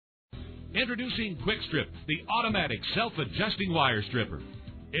Introducing QuikStrip, the automatic self-adjusting wire stripper.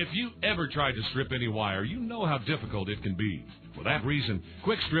 If you ever tried to strip any wire, you know how difficult it can be. For that reason,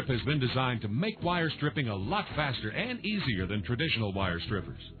 QuikStrip has been designed to make wire stripping a lot faster and easier than traditional wire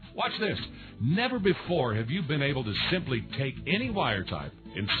strippers. Watch this. Never before have you been able to simply take any wire type,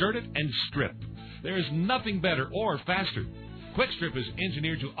 insert it, and strip. There is nothing better or faster. QuikStrip is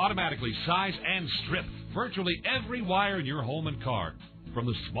engineered to automatically size and strip virtually every wire in your home and car, from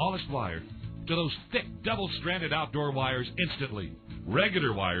the smallest wire to those thick double-stranded outdoor wires instantly.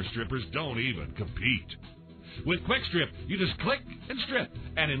 Regular wire strippers don't even compete. With QuikStrip, you just click and strip,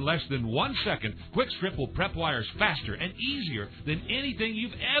 and in less than 1 second, QuikStrip will prep wires faster and easier than anything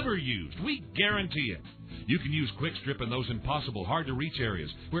you've ever used. We guarantee it. You can use QuikStrip in those impossible, hard-to-reach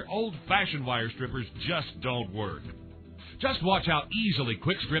areas where old-fashioned wire strippers just don't work. Just watch how easily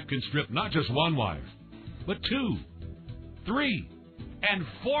QuikStrip can strip not just one wire, but 2, 3, and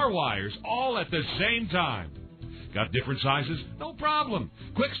 4 wires all at the same time. Got different sizes? No problem.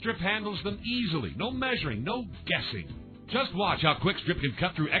 QuikStrip handles them easily. No measuring, no guessing. Just watch how QuikStrip can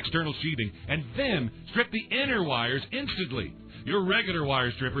cut through external sheathing and then strip the inner wires instantly. Your regular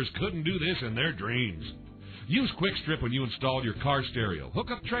wire strippers couldn't do this in their dreams. Use QuikStrip when you install your car stereo, hook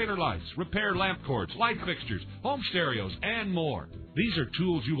up trailer lights, repair lamp cords, light fixtures, home stereos, and more. These are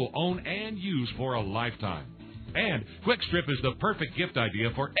tools you will own and use for a lifetime. And QuikStrip is the perfect gift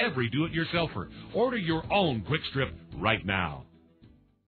idea for every do-it-yourselfer. Order your own QuikStrip right now.